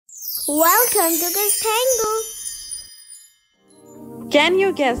Welcome to this tangle. Can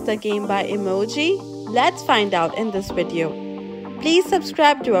you guess the game by emoji? Let's find out in this video. Please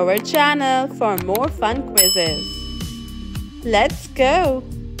subscribe to our channel for more fun quizzes. Let's go!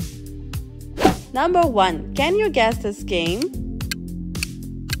 Number 1. Can you guess this game?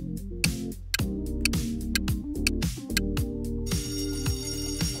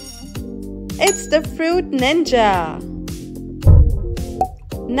 It's the Fruit Ninja.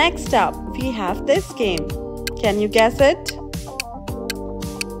 Next up, we have this game. Can you guess it?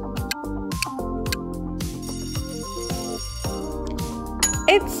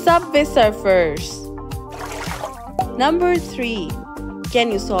 It's Subway Surfers. Number 3.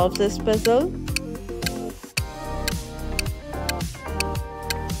 Can you solve this puzzle?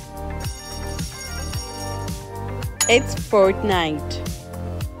 It's Fortnite.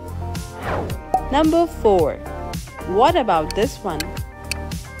 Number 4. What about this one?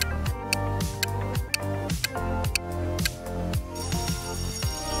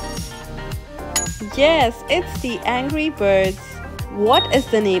 Yes, it's the Angry Birds. What is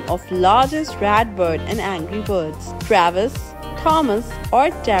the name of largest rat bird in Angry Birds? Travis, Thomas, or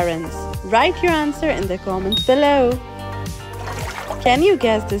Terrence? Write your answer in the comments below. Can you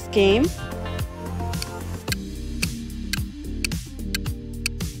guess this game?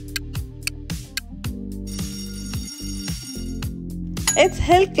 It's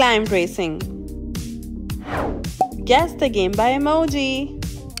Hill Climb Racing. Guess the game by emoji.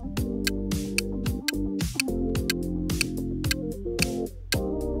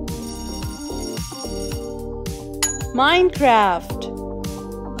 Minecraft.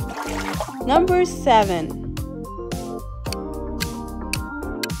 Number 7.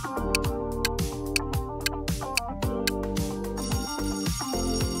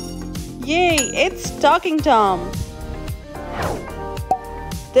 Yay, it's Talking Tom.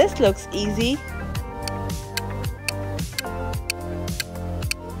 This looks easy.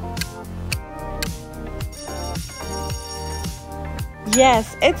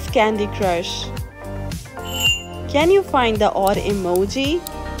 Yes, it's Candy Crush. Can you find the odd emoji?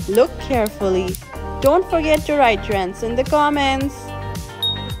 Look carefully. Don't forget to write your answer in the comments.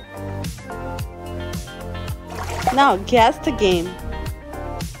 Now guess the game.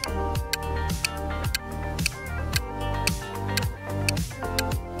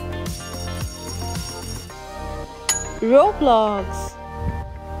 Roblox.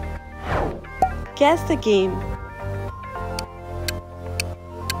 Guess the game.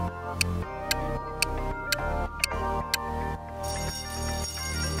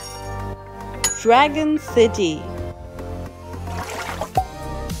 Dragon City.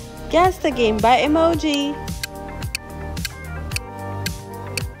 Guess the game by emoji.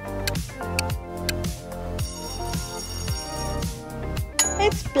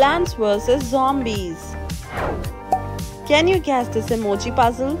 It's Plants vs. Zombies. Can you guess this emoji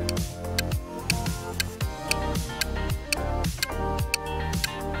puzzle?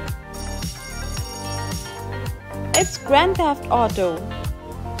 It's Grand Theft Auto.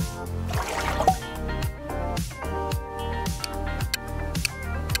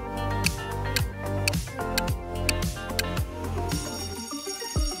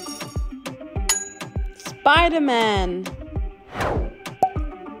 Spider-Man.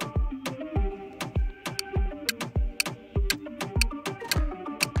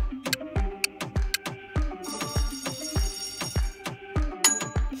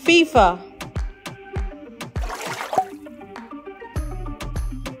 FIFA.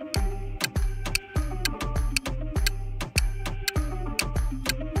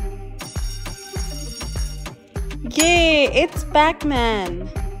 Yay, it's Pac-Man.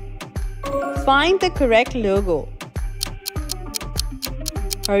 Find the correct logo.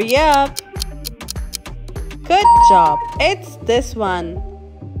 Hurry up. Good job. It's this one.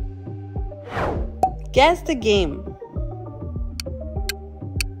 Guess the game.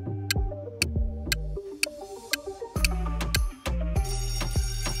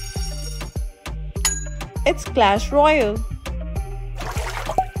 It's Clash Royale.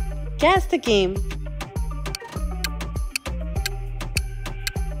 Guess the game.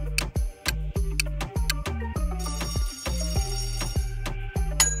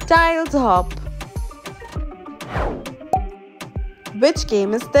 Tiles Hop. Which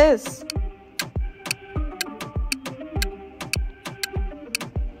game is this?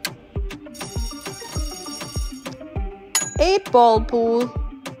 8-ball pool.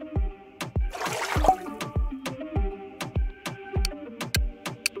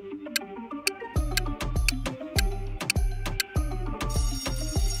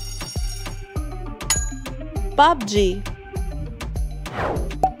 PUBG.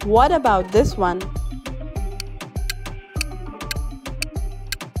 What about this one?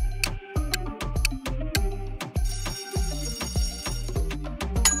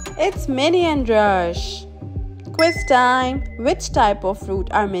 It's Minion Rush. Quiz time. Which type of fruit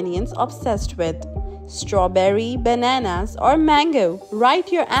are minions obsessed with? Strawberry, bananas, or mango?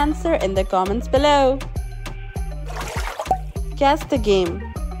 Write your answer in the comments below. Guess the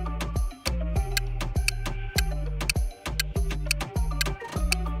game.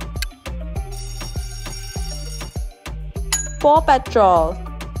 Paw Patrol.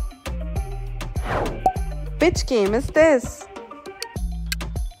 Which game is this?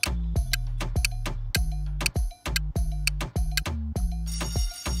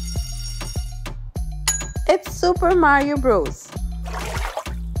 It's Super Mario Bros.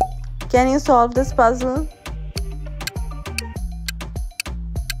 Can you solve this puzzle?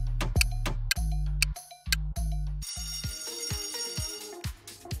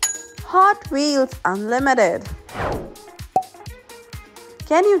 Hot Wheels Unlimited.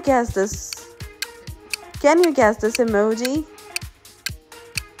 Can you guess this? Can you guess this emoji?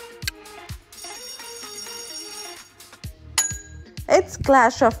 It's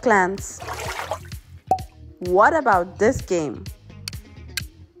Clash of Clans. What about this game?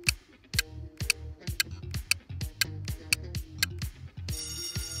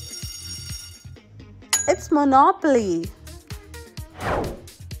 It's Monopoly.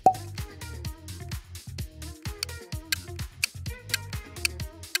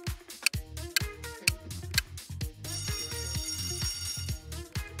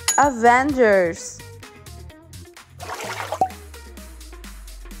 Avengers.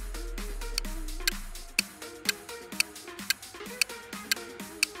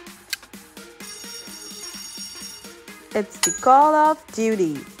 It's the Call of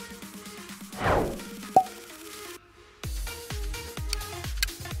Duty.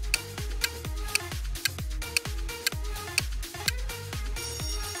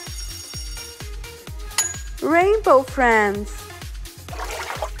 Rainbow Friends.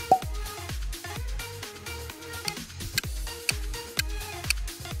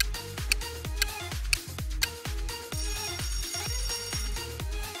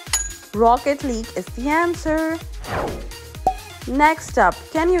 Rocket League is the answer. Next up,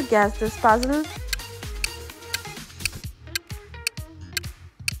 can you guess this puzzle?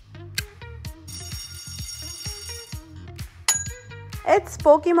 It's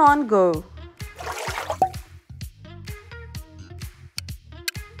Pokemon Go.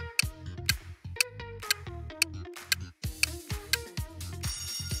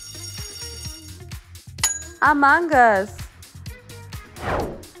 Among Us.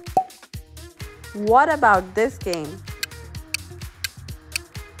 What about this game?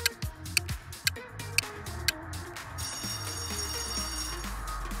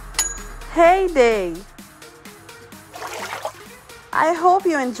 Heyday! I hope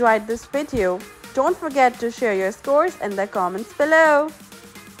you enjoyed this video. Don't forget to share your scores in the comments below.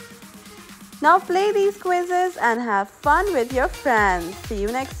 Now play these quizzes and have fun with your friends. See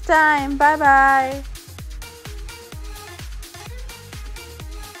you next time. Bye bye.